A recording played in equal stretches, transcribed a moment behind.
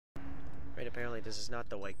Right, apparently this is not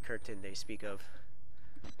the white curtain they speak of.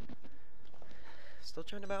 Still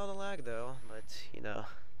trying to battle the lag though, but you know,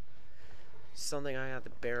 something I have to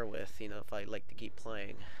bear with, you know, if I like to keep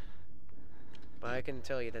playing. But I can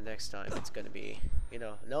tell you the next time it's gonna be, you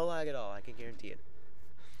know, no lag at all, I can guarantee it.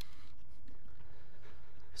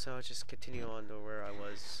 So I'll just continue on to where I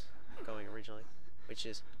was going originally, which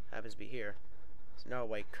is happens to be here. It's not a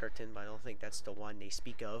white curtain, but I don't think that's the one they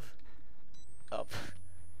speak of. Oh,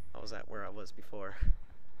 I was at where I was before.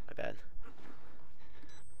 My bad.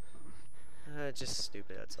 Just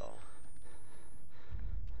stupid, that's all.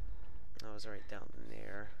 I was right down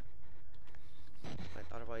there. But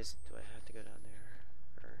otherwise, do I have to go down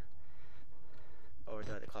there? Or do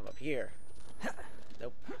I have to climb up here?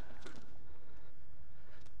 Nope.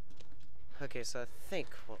 Okay, so I think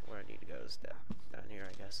where I need to go is down here,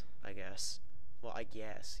 I guess. Well, I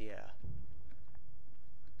guess, yeah.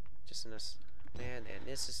 Just in this... Man, and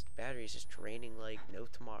this battery's just draining like no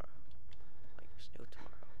tomorrow. Like, there's no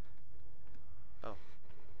tomorrow. Oh.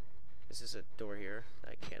 This is a door here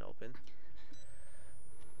that I can't open.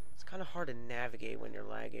 It's kind of hard to navigate when you're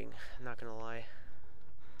lagging, I'm not gonna lie.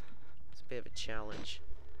 It's a bit of a challenge.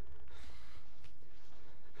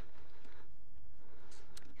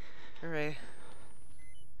 Alright.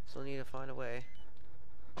 Still need to find a way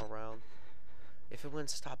around. If it wouldn't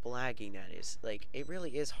stop lagging, that is. Like, it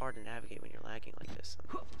really is hard to navigate when you're lagging like this.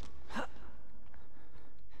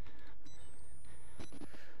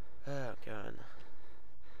 Oh, God.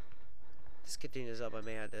 This continues up, I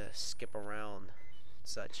may have to skip around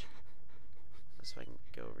such. So I can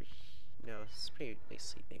go over here. No, it's pretty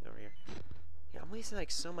basically thing over here. Yeah, I'm wasting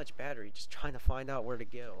like so much battery just trying to find out where to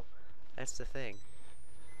go. That's the thing.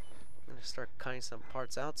 I'm gonna start cutting some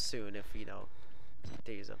parts out soon if, you know,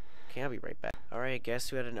 days up. Okay, I'll be right back. Alright, guess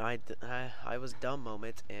who had an I was dumb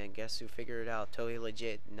moment, and guess who figured it out? Totally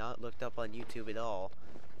legit, not looked up on YouTube at all.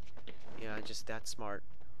 Yeah, just that smart.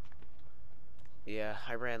 Yeah,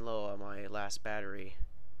 I ran low on my last battery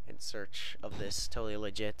in search of this, totally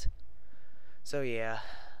legit. So yeah.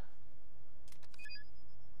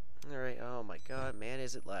 Alright, oh my god, man,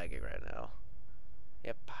 is it lagging right now.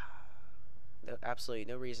 Yep. No, absolutely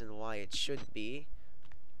no reason why it should be.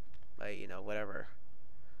 But, you know, whatever.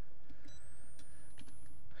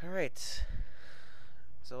 Alright.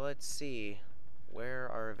 So let's see where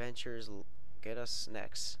our adventures get us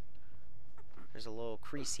next. There's a little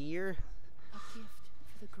crease here. A gift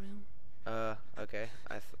for the groom. Okay.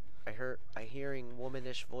 I hearing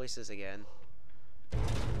womanish voices again.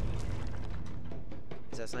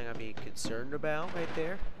 Is that something I'd be concerned about right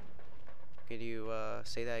there? Could you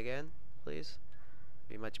say that again, please?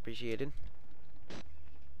 Be much appreciated.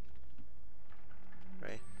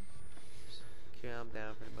 Right. Just calm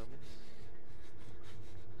down for a moment.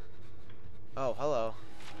 Oh, hello.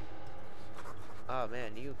 Oh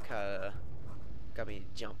man, you kinda got me to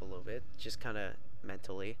jump a little bit, just kinda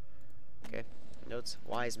mentally. Okay. Notes: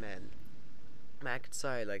 wise men. Back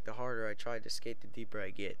inside, like the harder I try to skate, the deeper I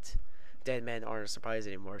get. Dead men aren't a surprise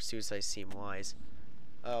anymore. Suicides seem wise.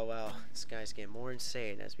 Oh wow, this guy's getting more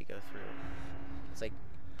insane as we go through. It's like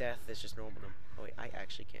death is just normal to him. Oh wait, I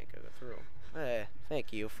actually can't go through him.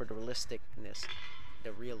 Thank you for the realisticness,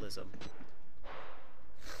 the realism.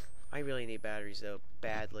 I really need batteries though,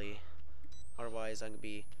 badly. Otherwise, I'm gonna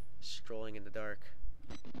be strolling in the dark.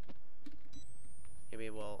 I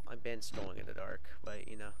mean, well, I've been strolling in the dark, but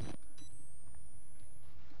you know.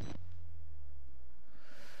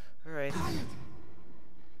 Alright.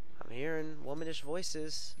 I'm hearing womanish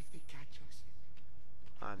voices. If they catch us.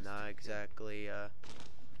 I'm not exactly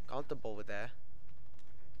comfortable with that.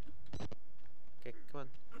 Okay, come on.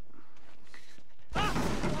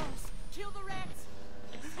 Walls! Kill the rats!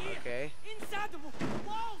 Here! Okay. Inside the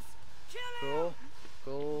walls! Kill him!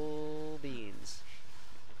 Cool beans.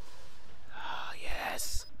 Oh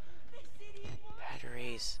yes.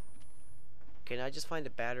 Batteries. Can I just find a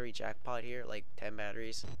battery jackpot here? Like 10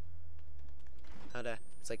 batteries?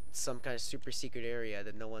 It's like some kind of super secret area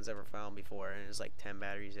that no one's ever found before, and there's like 10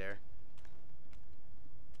 batteries there.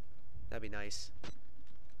 That'd be nice.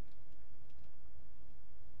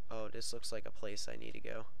 Oh, this looks like a place I need to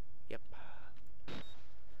go. Yep.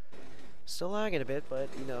 Still lagging a bit, but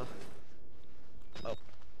you know. Oh,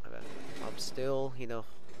 my bad. I'm still, you know,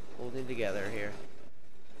 holding together here.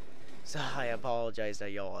 So I apologize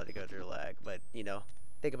that y'all had to go through lag, but you know,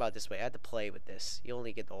 think about it this way. I had to play with this. You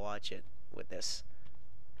only get to watch it with this.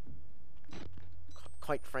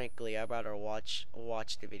 Quite frankly, I'd rather watch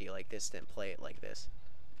the video like this than play it like this.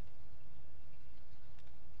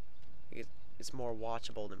 It's more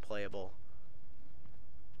watchable than playable.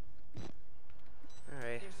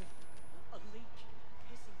 Alright. There's a leak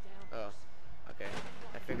pissing down. Oh,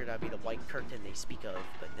 out to be the white curtain they speak of,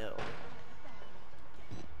 but no.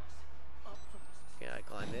 Can I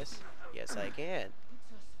climb this? Yes, I can.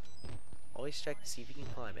 Always check to see if you can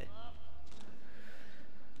climb it.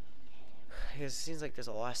 Because it seems like there's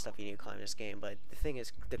a lot of stuff you need to climb in this game, but the thing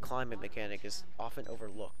is, the climbing mechanic is often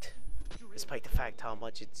overlooked, despite the fact how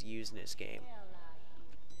much it's used in this game.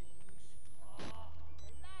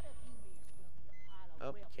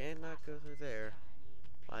 Oh, cannot go through there.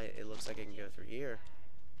 It looks like I can go through here.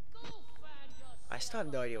 I still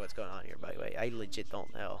have no idea what's going on here, by the way. I legit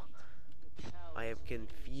don't know. I am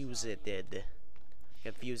confused.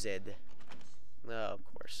 Confused. Oh, of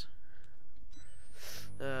course.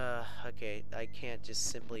 Okay, I can't just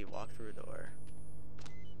simply walk through a door.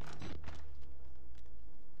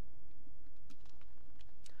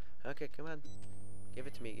 Okay, come on. Give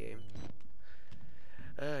it to me, game.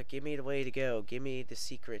 Give me the way to go. Give me the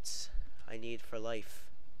secrets I need for life.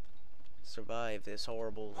 Survive this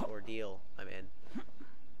horrible ordeal I'm in.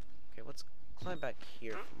 Okay, let's climb back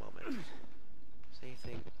here for a moment. Is there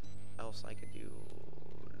anything else I could do?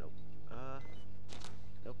 Nope.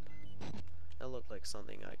 Nope. That looked like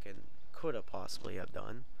something I could have possibly have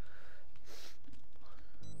done.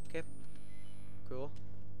 Okay. Cool.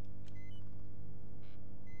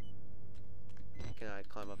 Can I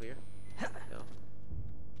climb up here? No.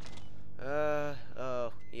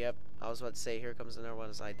 Oh, yep. I was about to say, here comes another one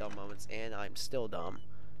of my dumb moments, and I'm still dumb,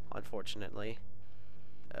 unfortunately.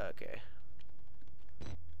 Okay.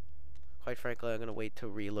 Quite frankly, I'm gonna wait to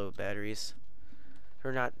reload batteries.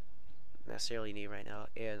 Or not necessarily need right now.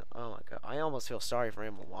 And oh my god, I almost feel sorry for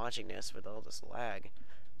him watching this with all this lag.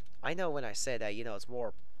 I know when I said that, you know, it's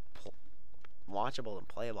more watchable than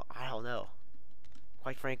playable. I don't know.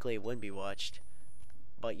 Quite frankly, it wouldn't be watched.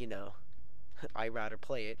 But, you know, I'd rather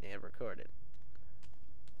play it and record it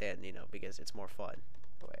than, you know, because it's more fun.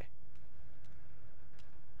 Anyway.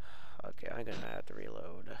 Okay, I'm gonna have to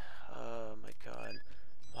reload. Oh my god.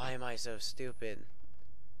 Why am I so stupid?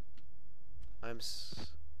 I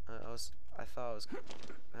thought I was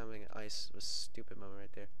having a stupid moment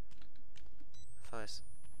right there.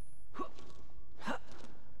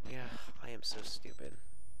 Yeah, I am so stupid.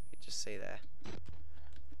 You just say that.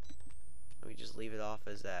 Let me just leave it off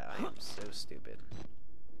as that. I am so stupid.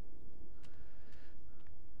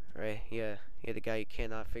 Right? Yeah, the guy who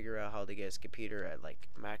cannot figure out how to get his computer at like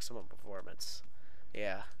maximum performance.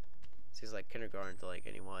 Yeah. Seems like kindergarten to like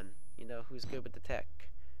anyone, you know, who's good with the tech.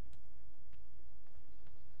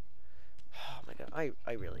 Oh my god,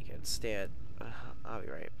 I really can't stand. I'll be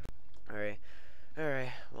right.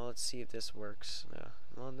 Alright. Well, let's see if this works. No.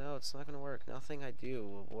 Well, no, it's not gonna work. Nothing I do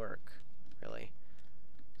will work. Really.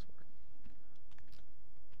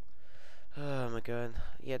 Oh my god.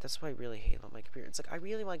 Yeah, that's what I really hate about my computer. It's like, I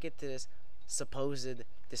really want to get to this supposed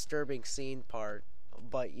disturbing scene part,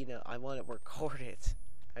 but, you know, I want it recorded.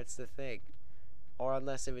 That's the thing. Or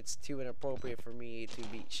unless if it's too inappropriate for me to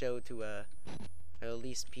be showed to a at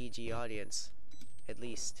least PG audience. At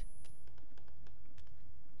least.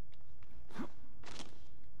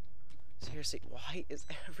 Seriously, why is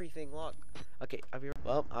everything locked? Okay,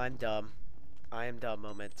 well, I'm dumb. I am dumb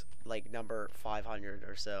moment. Like number 500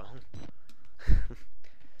 or so.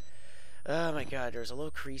 Oh my god, there's a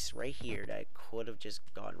little crease right here that I could have just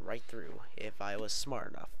gone right through if I was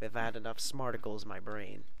smart enough. If I had enough smarticles in my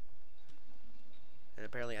brain. And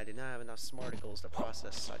apparently I did not have enough smarticles to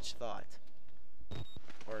process such thought.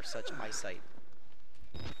 Or such eyesight.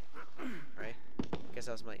 Right? Guess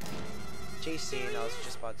that was my chase scene. I was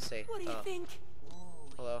just about to say. What do you think?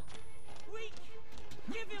 Hello? Weak!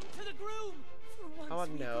 Give him to the groom! For once How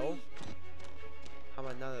about we no? agree. How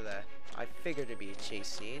about none of that? I figured it'd be a chase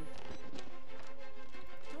scene.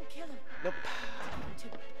 Don't kill him. Nope.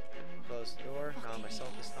 Close the door. Not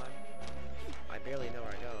myself this time. I barely know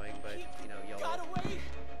where I'm going, but you know, y'all. Got away!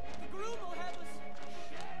 The groom will have us.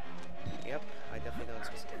 Yep, I definitely know I'm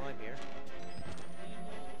supposed to climb here.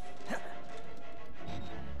 There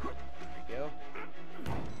we go.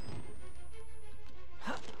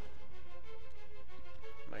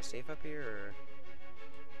 Am I safe up here, or?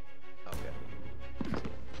 Okay.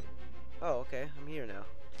 Oh, okay. I'm here now.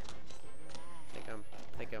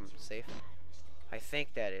 Think I'm safe. I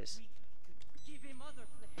think that is. Give him other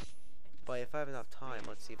flesh. But if I have enough time,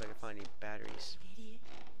 let's see if I can find any batteries. Idiot.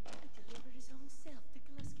 He delivered his own self to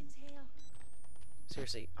Gluskin's hell.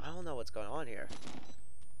 Seriously, I don't know what's going on here.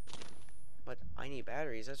 But I need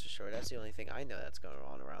batteries, that's for sure. That's the only thing I know that's going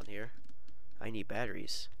on around here. I need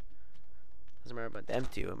batteries. Doesn't matter about them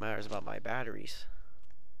two, it matters about my batteries.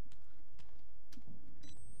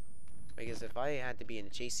 Because if I had to be in a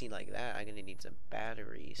chase scene like that, I'm gonna need some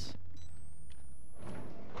batteries.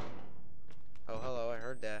 Oh, hello, I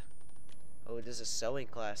heard that. Oh, this is a sewing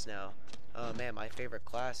class now. Oh man, my favorite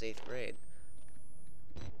class, 8th grade.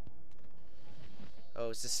 Oh,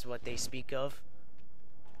 is this what they speak of?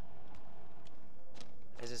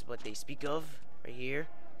 Is this what they speak of? Right here?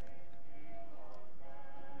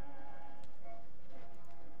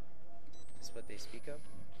 Is this what they speak of?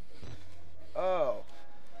 Oh.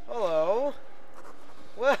 Hello.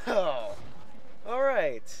 Well.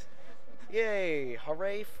 Alright. Yay.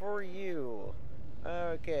 Hooray for you.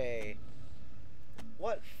 Okay.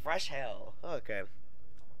 What fresh hell? Okay.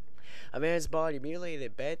 A man's body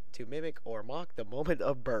mutilated bent to mimic or mock the moment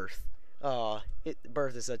of birth. Aw,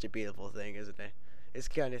 birth is such a beautiful thing, isn't it? It's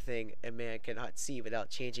the kind of thing a man cannot see without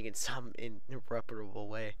changing in some irreparable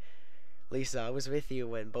way. Lisa, I was with you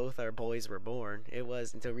when both our boys were born. It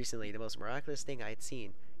was, until recently, the most miraculous thing I had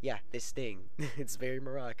seen. Yeah, this thing. It's very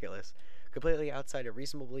miraculous. Completely outside of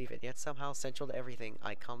reasonable belief, and yet somehow central to everything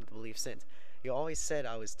I come to believe since. You always said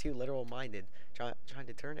I was too literal-minded, trying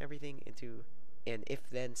to turn everything into an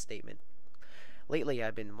if-then statement. Lately,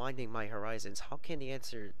 I've been winding my horizons. How can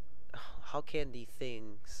the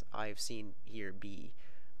things I've seen here be?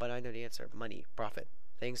 But I know the answer. Money, profit.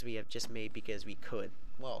 Things we have just made because we could.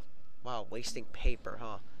 Well, wow, wasting paper,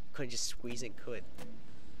 huh? Couldn't just squeeze in could.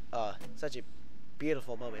 Such a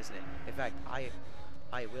beautiful moment, isn't it? In fact, I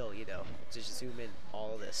will, just zoom in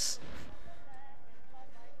all this.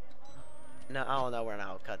 No, I don't know where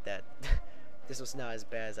I'll cut that. This was not as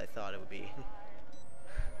bad as I thought it would be.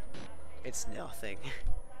 It's nothing.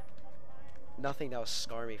 Nothing that will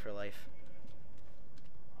scar me for life.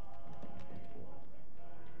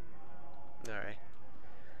 Alright.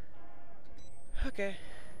 Okay.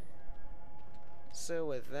 So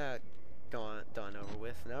with that done over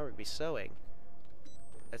with, now we're going to be sewing.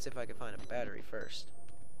 Let's see if I can find a battery first.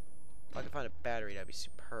 If I can find a battery, that'd be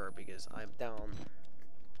superb, because I'm down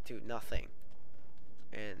to nothing.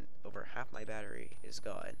 And over half my battery is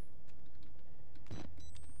gone.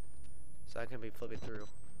 So I can be flipping through.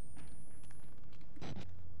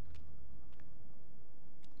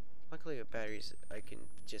 Luckily with batteries, I can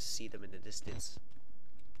just see them in the distance.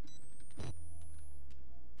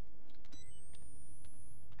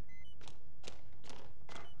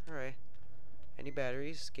 Alright. Any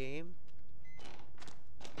batteries, game?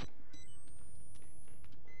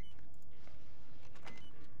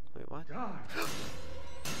 Wait, what?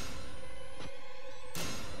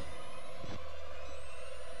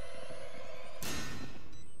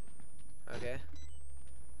 Okay.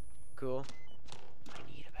 Cool. I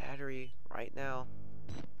need a battery right now.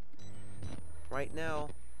 Right now.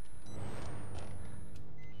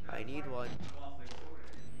 I need one.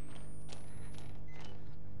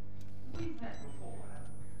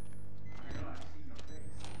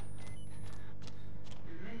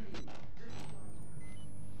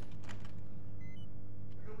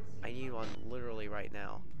 I need one literally right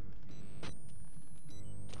now.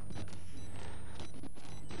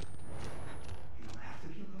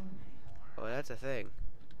 Oh, that's a thing.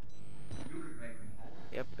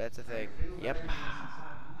 Yep, that's a thing. Yep.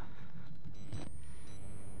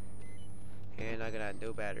 And I got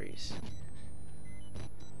no batteries.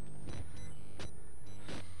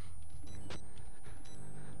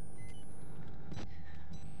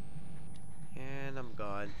 And I'm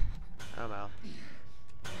gone. I'm out.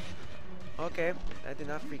 Okay, I did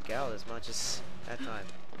not freak out as much as that time.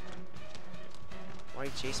 Why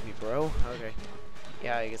you chasing me, bro? Okay.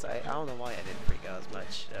 Yeah, I guess I don't know why I didn't freak out as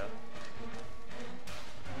much, so.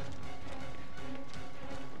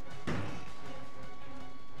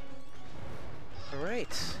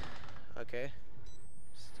 Alright. Okay.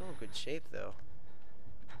 Still in good shape, though.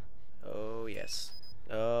 Oh, yes.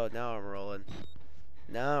 Oh, now I'm rolling.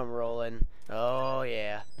 Now I'm rolling. Oh,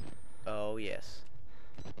 yeah. Oh, yes.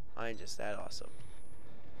 I'm just that awesome.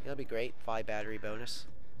 That'll be great. 5 battery bonus.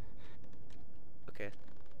 Okay.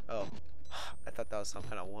 Oh. I thought that was some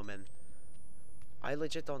kind of woman. I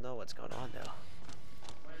legit don't know what's going on, though.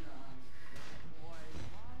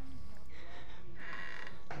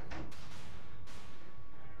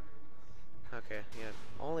 Okay, yeah.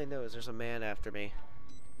 All I know is there's a man after me.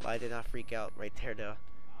 But I did not freak out right there, though.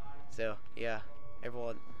 So, yeah.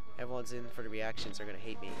 Everyone's in for the reactions. They're gonna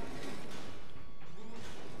hate me.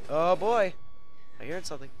 Oh, boy. I heard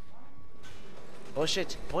something. Push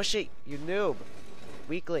it. Push it, you noob.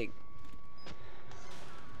 Weakling.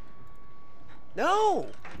 No!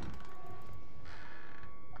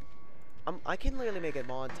 I can literally make a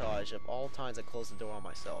montage of all times I close the door on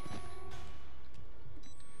myself.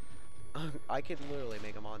 I can literally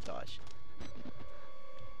make a montage.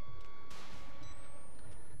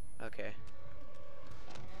 Okay.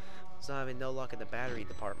 So I'm having no luck in the battery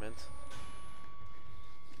department.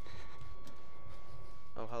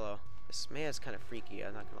 Oh, hello. This man's kind of freaky,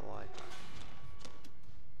 I'm not gonna lie.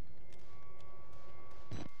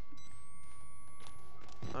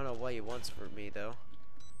 I don't know what he wants from me, though.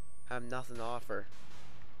 I have nothing to offer.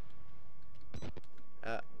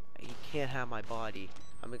 He can't have my body.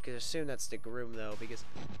 I'm gonna assume that's the Groom, though, because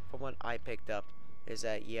from what I picked up, is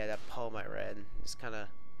that, yeah, that poem I read is kind of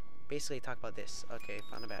basically talk about this. Okay,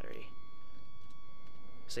 found a battery.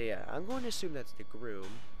 So, yeah, I'm going to assume that's the Groom.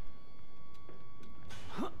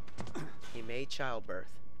 He made childbirth.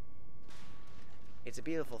 It's a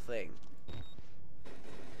beautiful thing.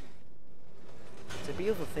 It's a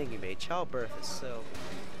beautiful thing he made. Childbirth is so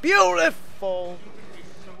beautiful!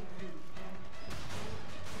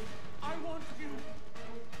 I want you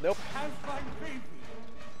Nope. to have my baby.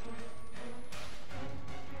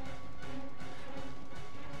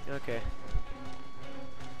 Okay.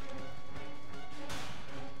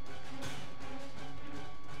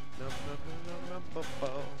 Nope, nope, nope, nope, nope,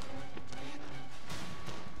 nope.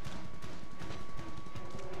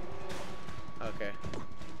 Okay.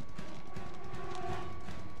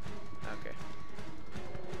 Okay.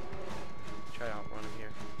 Try to outrun him here.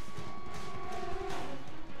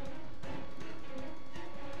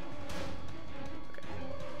 Okay.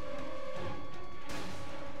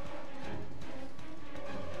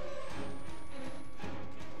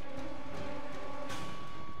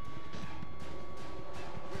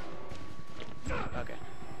 Okay.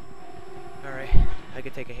 Alright. I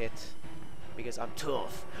could take a hit. Because I'm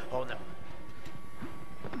tough. Oh no.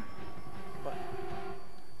 But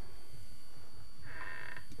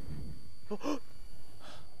there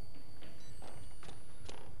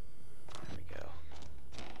we go.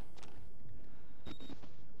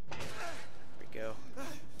 There we go.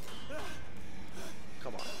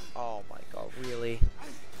 Come on. Oh my god, really?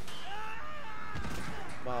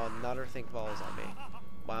 Wow, another thing falls on me.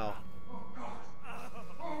 Wow.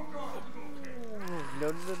 No,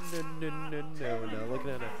 no, no, no, no, no, no, look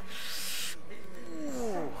at that.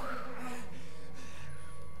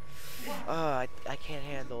 I can't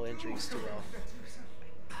handle injuries too well.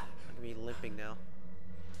 I'm gonna be limping now.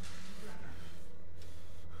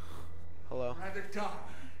 Hello? Rather die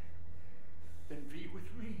than be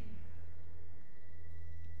with me.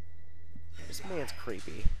 This man's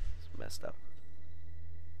creepy. It's messed up.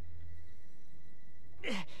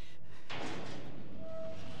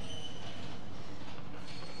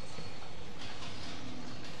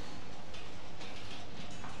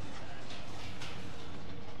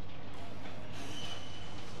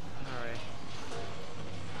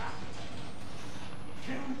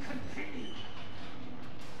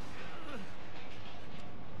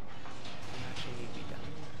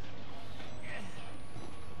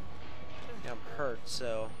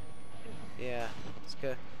 So, yeah, it's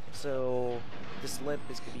good. So, this limp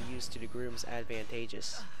is going to be used to the Groom's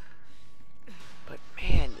advantageous. But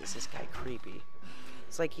man, is this guy creepy.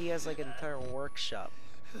 It's like he has like an entire workshop.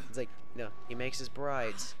 It's like, you know, he makes his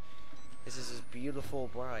brides. This is his beautiful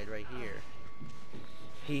bride right here.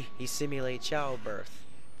 He simulates childbirth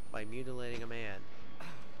by mutilating a man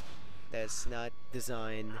that's not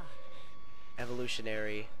designed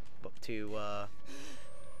evolutionary but to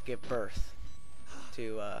give birth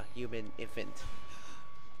to a human infant.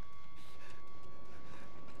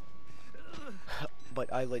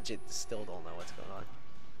 But I legit still don't know what's going on.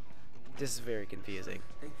 This is very confusing.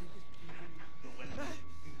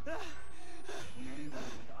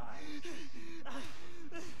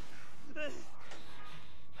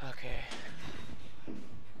 Okay.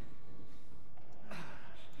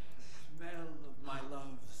 Smell of my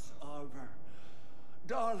love's arbor.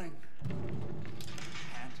 Darling,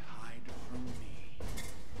 can't hide from me.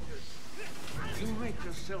 You make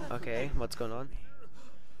yourself Okay, what's going on?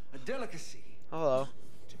 a delicacy Hello.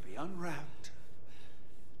 to be unwrapped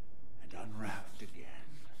and unwrapped again.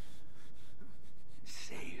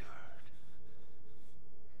 Savored.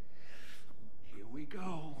 Here we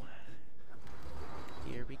go.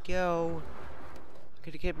 Here we go.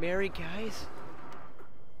 Gonna get married, guys.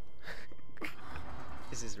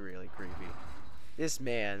 This is really creepy. This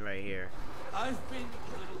man right here. I've been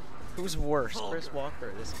a little Who's worse, vulgar, Chris Walker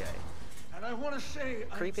or this guy? and I want to say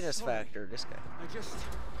I'm Creepiness sorry. factor, this guy. I just...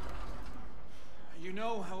 You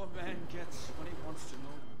know how a man gets when he wants to know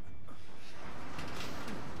a woman.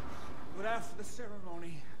 But after the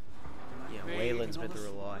ceremony... Yeah, I bathed Waylon's in been all through the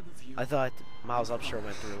a lot. flood of you. I thought Miles Upshur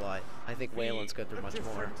went through a lot. I think Be Waylon's gone through a much more.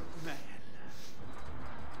 different man.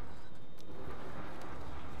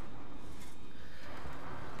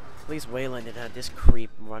 At least Waylon didn't have this creep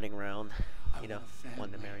running around, I you know, want a family,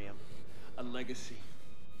 wanting to marry him. a legacy,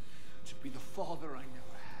 to be the father I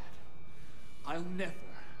never had. I'll never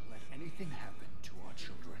let anything happen to our child.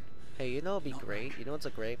 Hey, you know it'd be great. You know it's a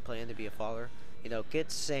great plan to be a father. You know,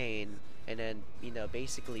 get sane, and then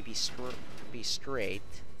basically be straight.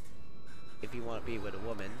 If you want to be with a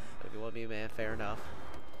woman, if you want to be a man, fair enough.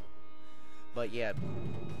 But yeah,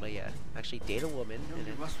 actually date a woman and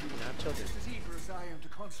then have children. Just as eager as I am to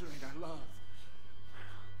consummate our love.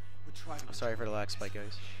 But try to I'm sorry for the lag spike,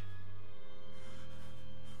 guys.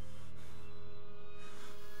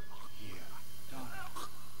 Yeah, darling.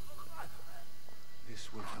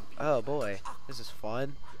 This will help you. Oh boy, this is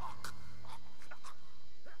fun.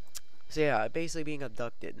 So yeah, basically being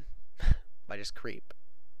abducted by this creep.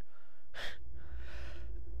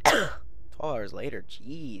 12 hours later,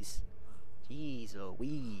 jeez. Jeez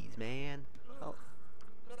Louise, man.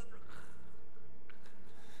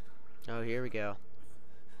 Oh, here we go.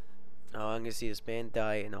 Oh, I'm gonna see this man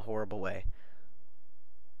die in a horrible way.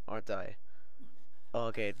 Aren't I? Oh,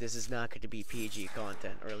 okay, this is not going to be PG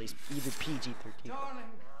content, or at least even PG-13. Darling,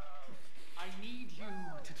 I need you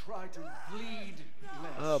to try to bleed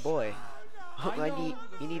less. Oh boy.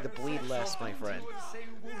 You need to bleed less, my friend.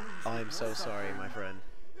 I'm so sorry, my friend.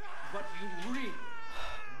 But you really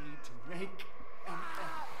need to make an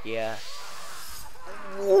effort. Yeah.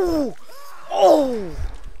 Ooh. Oh!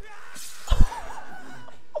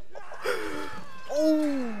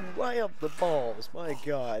 Oh! Right up the balls, my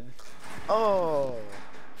god. Oh!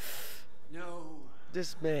 No.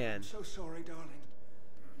 This man. I'm so sorry, darling.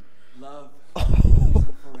 Love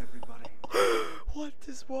isn't for everybody. What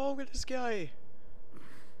is wrong with this guy?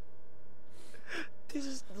 This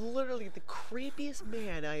is literally the creepiest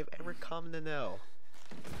man I've ever come to know.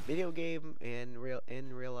 Video game and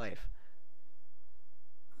in real life.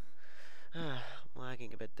 I'm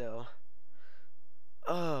lagging a bit though.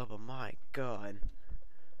 Oh, but my god.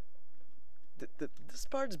 This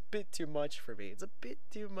part's a bit too much for me. It's a bit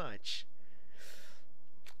too much.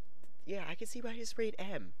 Yeah, I can see why he's rated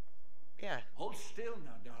M. Yeah. Hold still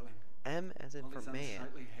now, darling. M as in All for these man.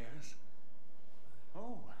 unsightly hairs.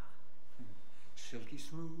 Oh, silky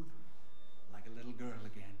smooth, like a little girl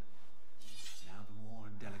again. Now the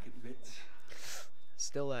more delicate bits.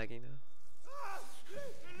 Still lagging though.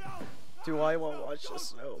 Do I want to watch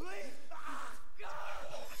this? No.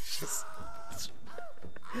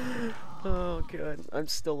 Oh god, I'm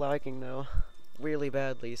still lagging though, really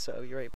badly. So you're right.